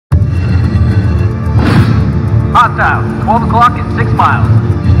Hostile. 12 o'clock and 6 miles.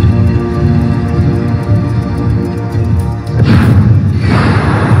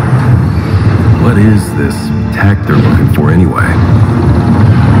 What is this tech they're looking for anyway?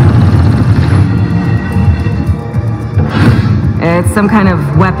 It's some kind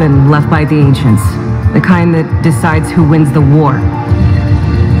of weapon left by the ancients. The kind that decides who wins the war.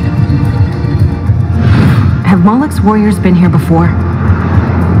 Have Moloch's warriors been here before?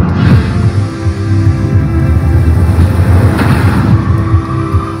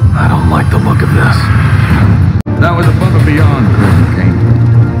 I don't like the look of this. That was above and beyond, Arcane.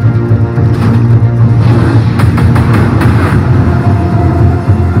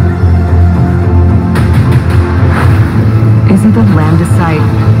 Isn't the Lambda site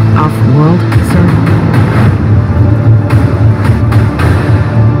off-world, sir?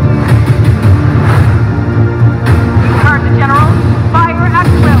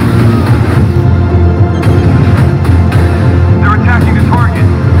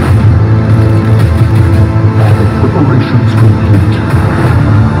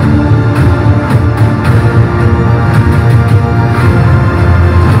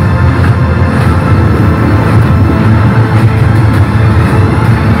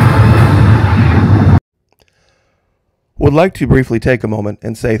 Would like to briefly take a moment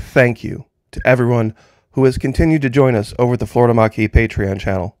and say thank you to everyone who has continued to join us over at the Florida Maquis Patreon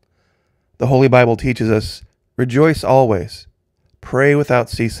channel. The Holy Bible teaches us, rejoice always, pray without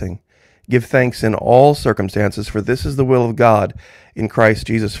ceasing, give thanks in all circumstances, for this is the will of God in Christ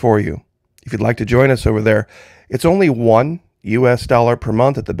Jesus for you. If you'd like to join us over there, it's only $1 US per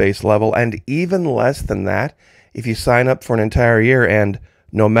month at the base level, and even less than that if you sign up for an entire year, and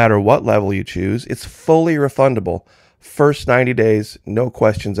no matter what level you choose, it's fully refundable. First 90 days, no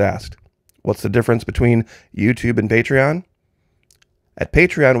questions asked. What's the difference between YouTube and Patreon? At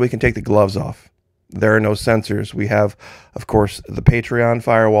Patreon, we can take the gloves off. There are no censors. We have, of course, the Patreon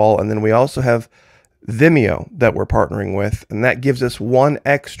firewall, and then we also have Vimeo that we're partnering with, and that gives us one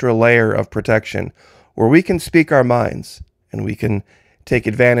extra layer of protection where we can speak our minds and we can take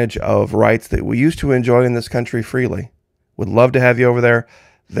advantage of rights that we used to enjoy in this country freely. Would love to have you over there.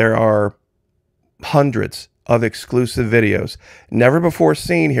 There are hundreds of exclusive videos never before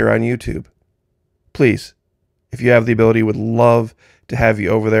seen here on YouTube. Please, if you have the ability, would love to have you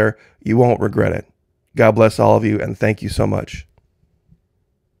over there. You won't regret it. God bless all of you, and thank you so much.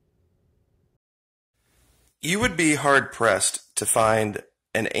 You would be hard-pressed to find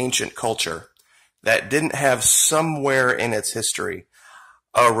an ancient culture that didn't have somewhere in its history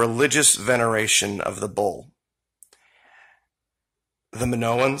a religious veneration of the bull. The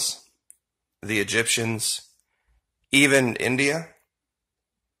Minoans, the Egyptians, even India,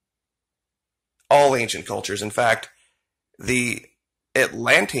 all ancient cultures. In fact, the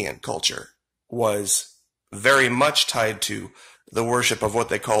Atlantean culture was very much tied to the worship of what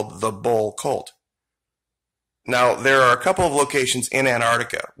they called the bull cult. Now, there are a couple of locations in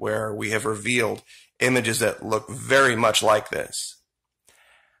Antarctica where we have revealed images that look very much like this.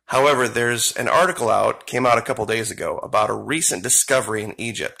 However, there's an article came out a couple days ago, about a recent discovery in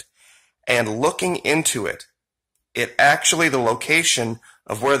Egypt. And looking into it, actually, the location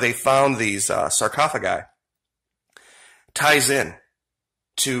of where they found these sarcophagi ties in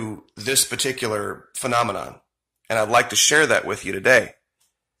to this particular phenomenon. And I'd like to share that with you today.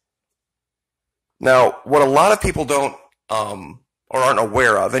 Now, what a lot of people don't or aren't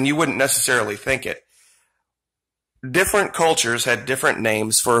aware of, and you wouldn't necessarily think it, different cultures had different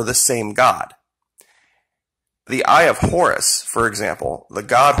names for the same god. The Eye of Horus, for example, the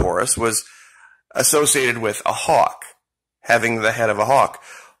god Horus, was associated with a hawk, having the head of a hawk.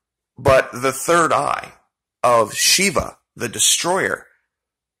 But the third eye of Shiva, the destroyer,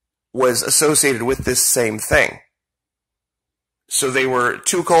 was associated with this same thing. So they were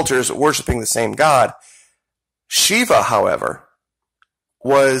two cultures worshiping the same god. Shiva, however,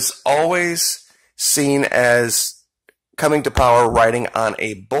 was always seen as coming to power riding on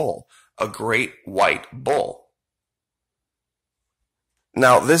a bull, a great white bull.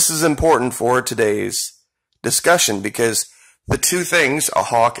 Now, this is important for today's discussion because the two things, a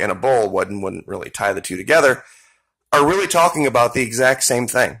hawk and a bull, wouldn't really tie the two together, are really talking about the exact same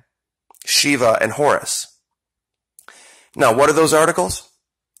thing, Shiva and Horus. Now, what are those articles?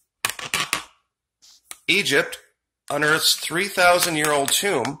 Egypt unearths 3,000-year-old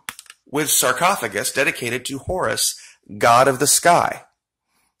tomb with sarcophagus dedicated to Horus, god of the sky.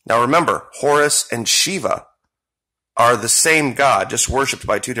 Now remember, Horus and Shiva are the same god, just worshipped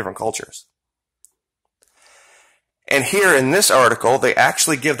by two different cultures. And here in this article, they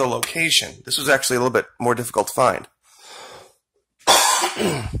actually give the location. This was actually a little bit more difficult to find.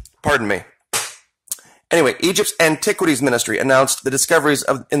 Pardon me. Anyway, Egypt's Antiquities Ministry announced the discoveries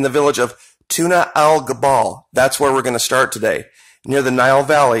in the village of Tuna al-Jabal. That's where we're going to start today, near the Nile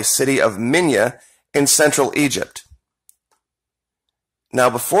Valley city of Minya in central Egypt. Now,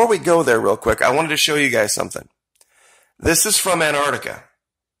 before we go there real quick, I wanted to show you guys something. This is from Antarctica.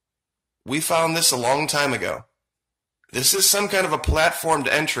 We found this a long time ago. This is some kind of a platformed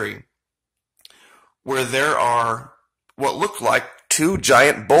entry where there are what look like two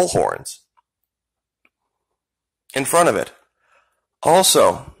giant bull horns in front of it.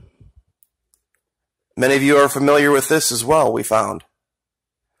 Also, many of you are familiar with this as well, we found.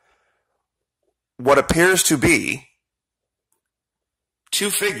 What appears to be two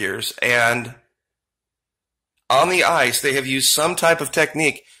figures, and on the ice they have used some type of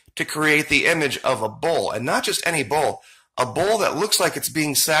technique to create the image of a bull, and not just any bull, a bull that looks like it's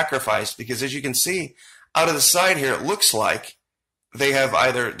being sacrificed, because as you can see out of the side here, it looks like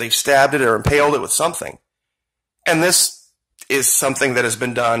they've stabbed it or impaled it with something. And this is something that has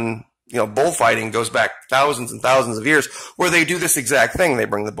been done, bullfighting goes back thousands and thousands of years, where they do this exact thing. They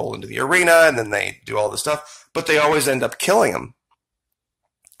bring the bull into the arena, and then they do all this stuff, but they always end up killing him.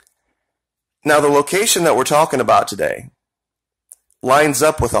 Now, the location that we're talking about today lines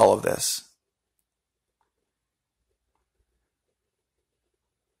up with all of this.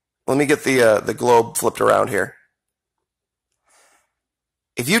 Let me get the globe flipped around here.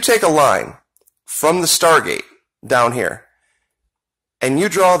 If you take a line from the Stargate down here, and you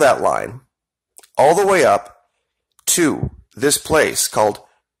draw that line all the way up to this place called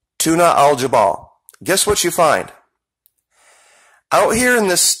Tuna al-Jabal, guess what you find? Out here in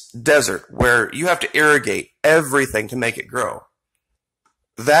this desert where you have to irrigate everything to make it grow,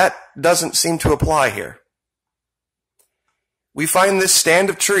 that doesn't seem to apply here. We find this stand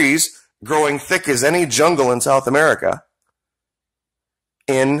of trees growing thick as any jungle in South America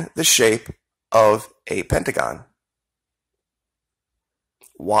in the shape of a pentagon.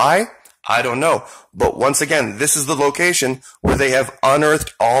 Why? I don't know. But once again, this is the location where they have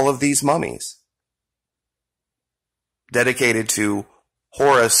unearthed all of these mummies dedicated to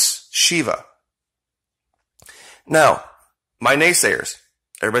Horus Shiva. Now, my naysayers,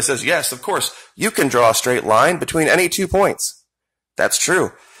 everybody says, yes, of course, you can draw a straight line between any 2 points. That's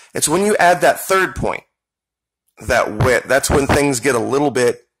true. It's when you add that third point, that's when things get a little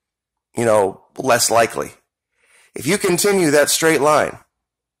bit, less likely. If you continue that straight line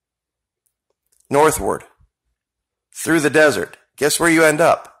northward through the desert, guess where you end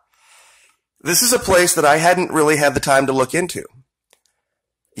up? This is a place that I hadn't really had the time to look into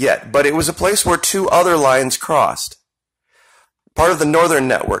yet, but it was a place where two other lines crossed. Part of the northern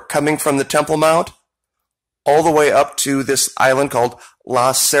network coming from the Temple Mount all the way up to this island called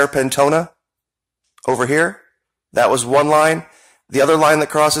La Serpentona over here. That was one line. The other line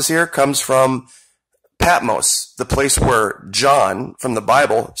that crosses here comes from Patmos, the place where John from the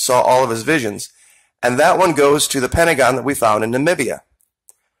Bible saw all of his visions. And that one goes to the Pentagon that we found in Namibia.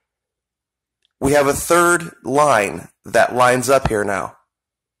 We have a third line that lines up here now.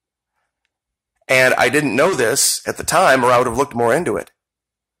 And I didn't know this at the time, or I would have looked more into it.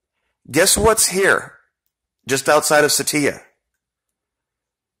 Guess what's here, just outside of Satia?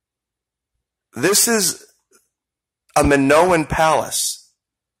 This is a Minoan palace,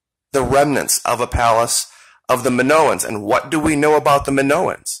 the remnants of a palace of the Minoans. And what do we know about the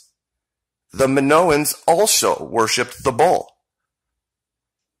Minoans? The Minoans also worshipped the bull.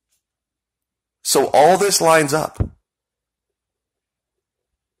 So all this lines up.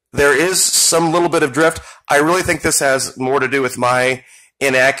 There is some little bit of drift. I really think this has more to do with my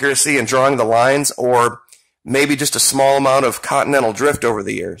inaccuracy in drawing the lines, or maybe just a small amount of continental drift over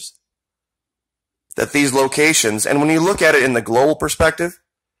the years. That these locations, and when you look at it in the global perspective,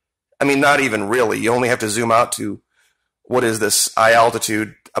 I mean, not even really. You only have to zoom out to, what is this, eye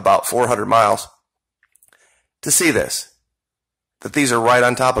altitude, about 400 miles, to see this, that these are right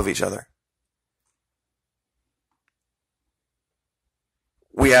on top of each other.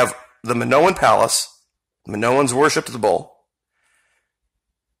 We have the Minoan palace. Minoans worshipped the bull.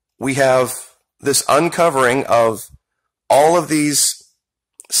 We have this uncovering of all of these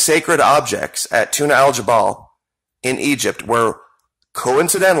sacred objects at Tuna al-Jabal in Egypt, where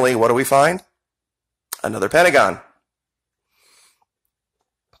coincidentally, what do we find? Another pentagon.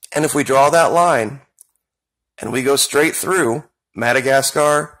 And if we draw that line and we go straight through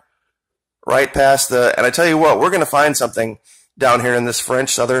Madagascar, right past the, and I tell you what, we're going to find something down here in this French,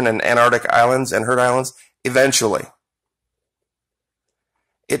 Southern, and Antarctic islands and Heard Islands eventually.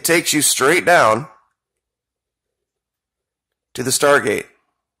 It takes you straight down to the Stargate.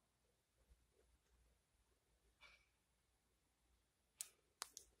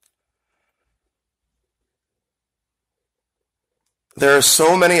 There are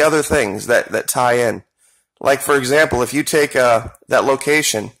so many other things that tie in. Like, for example, if you take that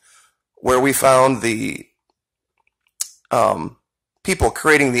location where we found the people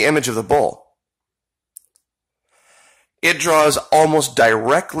creating the image of the bull, it draws almost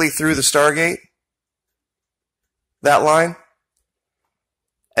directly through the Stargate, that line,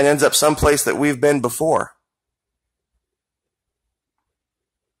 and ends up someplace that we've been before.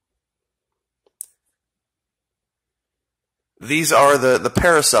 These are the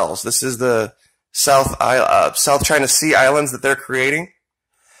paracels. This is the South China Sea islands that they're creating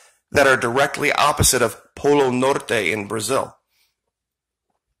that are directly opposite of Polo Norte in Brazil.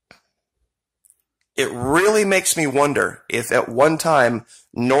 It really makes me wonder if at one time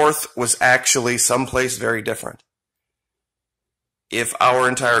North was actually someplace very different. If our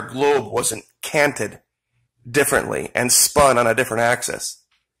entire globe wasn't canted differently and spun on a different axis.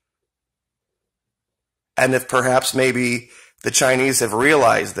 And if perhaps maybe the Chinese have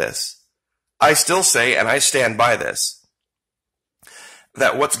realized this. I still say, and I stand by this,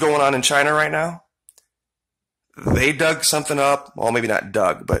 that what's going on in China right now, they dug something up, well, maybe not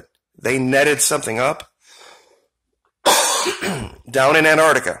dug, but they netted something up down in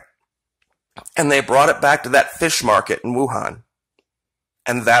Antarctica. And they brought it back to that fish market in Wuhan.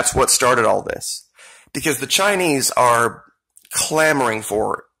 And that's what started all this. Because the Chinese are clamoring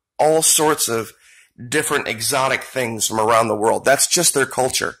for all sorts of different exotic things from around the world. That's just their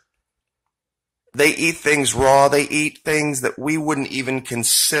culture. They eat things raw. They eat things that we wouldn't even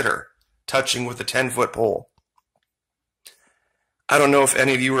consider touching with a 10-foot pole. I don't know if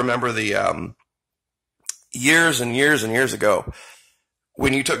any of you remember the years and years and years ago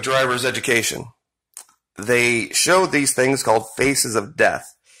when you took driver's education. They showed these things called faces of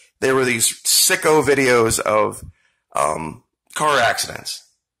death. They were these sicko videos of car accidents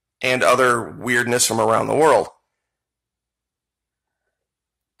and other weirdness from around the world.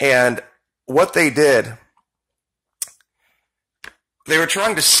 And what they did, they were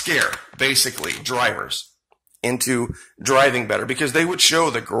trying to scare, basically, drivers into driving better because they would show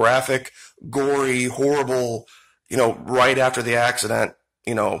the graphic, gory, horrible, right after the accident,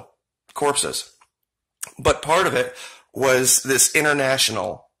 corpses. But part of it was this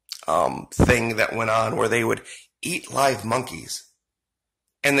international thing that went on where they would eat live monkeys.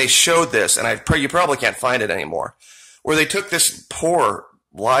 And they showed this, and you probably can't find it anymore, where they took this poor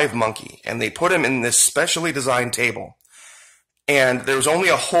live monkey and they put him in this specially designed table. And there was only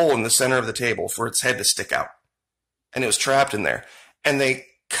a hole in the center of the table for its head to stick out. And it was trapped in there. And they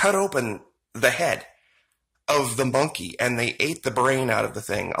cut open the head of the monkey and they ate the brain out of the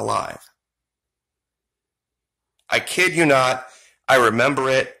thing alive. I kid you not. I remember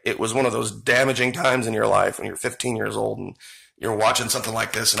it. It was one of those damaging times in your life when you're 15 years old and you're watching something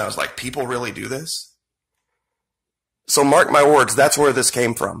like this, and I was like, people really do this? So mark my words, that's where this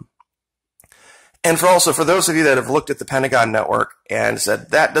came from. And for those of you that have looked at the Pentagon network and said,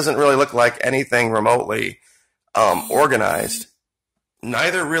 that doesn't really look like anything remotely organized,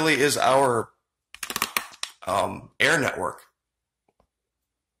 neither really is our air network.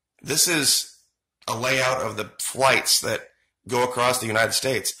 This is a layout of the flights that go across the United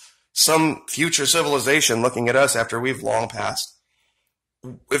States. Some future civilization looking at us after we've long passed,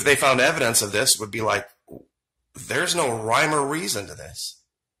 if they found evidence of this, would be like, there's no rhyme or reason to this.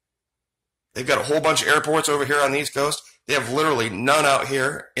 They've got a whole bunch of airports over here on the East Coast. They have literally none out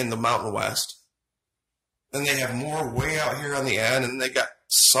here in the Mountain West. Then they have more way out here on the end, and they got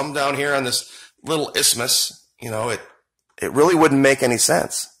some down here on this little isthmus. It really wouldn't make any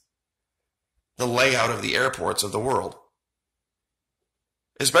sense. The layout of the airports of the world.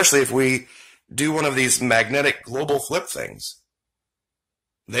 Especially if we do one of these magnetic global flip things.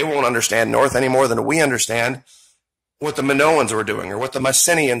 They won't understand North any more than we understand what the Minoans were doing or what the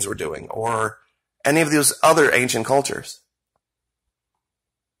Mycenaeans were doing or any of those other ancient cultures.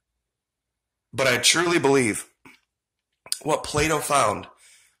 But I truly believe what Plato found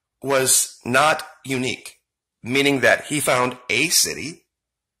was not unique, meaning that he found a city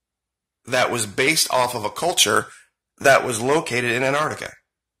that was based off of a culture that was located in Antarctica.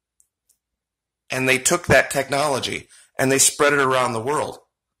 And they took that technology and they spread it around the world.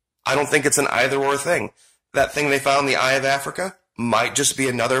 I don't think it's an either-or thing. That thing they found in the Eye of Africa might just be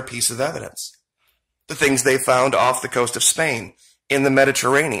another piece of evidence. The things they found off the coast of Spain, in the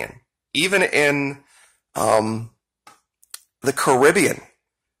Mediterranean, even in the Caribbean.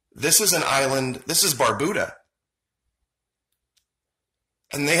 This is an island, this is Barbuda.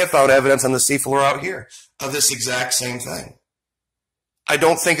 And they have found evidence on the seafloor out here of this exact same thing. I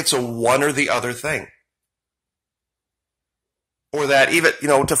don't think it's a one or the other thing. Or that even,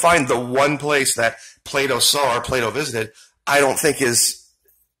 to find the one place that Plato saw or Plato visited, I don't think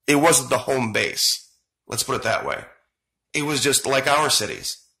it wasn't the home base. Let's put it that way. It was just like our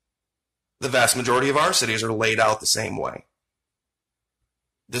cities. The vast majority of our cities are laid out the same way.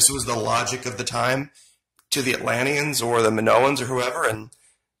 This was the logic of the time to the Atlanteans or the Minoans or whoever, and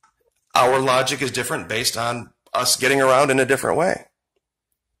our logic is different based on us getting around in a different way.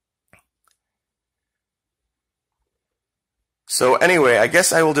 So anyway, I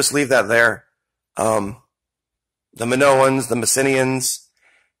guess I will just leave that there. The Minoans, the Messenians,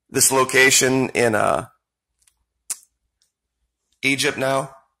 this location in Egypt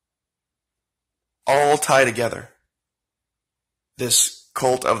now, all tie together. This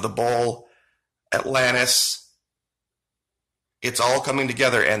cult of the bull, Atlantis, it's all coming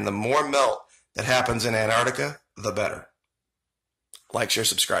together, and the more melt that happens in Antarctica, the better. Like, share,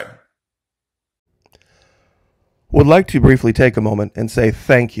 subscribe. Would like to briefly take a moment and say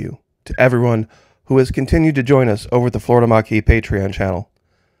thank you to everyone who has continued to join us over at the Florida Maquis Patreon channel.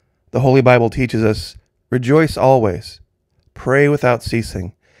 The Holy Bible teaches us, rejoice always, pray without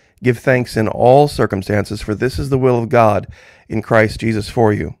ceasing, give thanks in all circumstances, for this is the will of God in Christ Jesus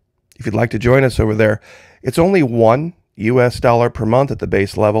for you. If you'd like to join us over there, it's only $1 per month at the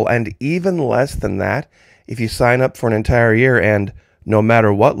base level, and even less than that if you sign up for an entire year, and no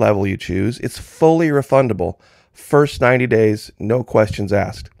matter what level you choose, it's fully refundable. First 90 days, no questions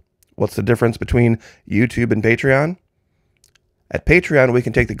asked. What's the difference between YouTube and Patreon? At Patreon, we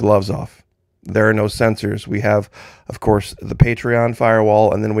can take the gloves off. There are no censors. We have, of course, the Patreon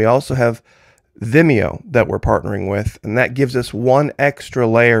firewall, and then we also have Vimeo that we're partnering with, and that gives us one extra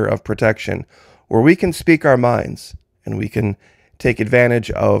layer of protection where we can speak our minds and we can take advantage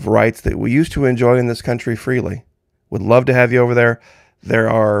of rights that we used to enjoy in this country freely. Would love to have you over there. There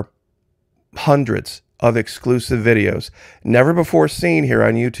are hundreds of exclusive videos never before seen here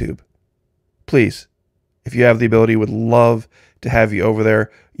on YouTube. Please, if you have the ability, would love to have you over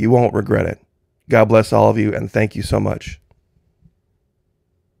there. You won't regret it. God bless all of you, and thank you so much.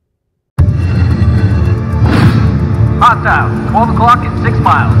 Hostile, 12 o'clock and 6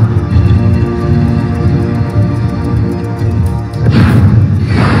 miles.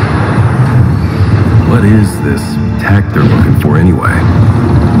 What is this tech they're looking for anyway?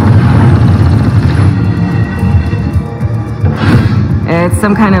 It's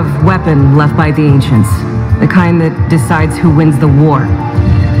some kind of weapon left by the ancients. The kind that decides who wins the war.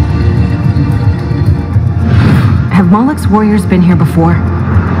 Have Moloch's warriors been here before?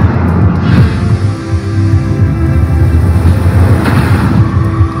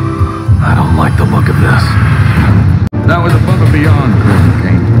 I don't like the look of this. That was above and beyond,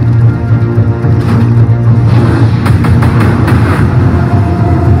 Arcane.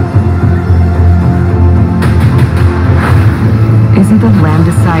 Isn't the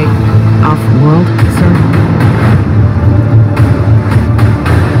Lambda site off-world, sir?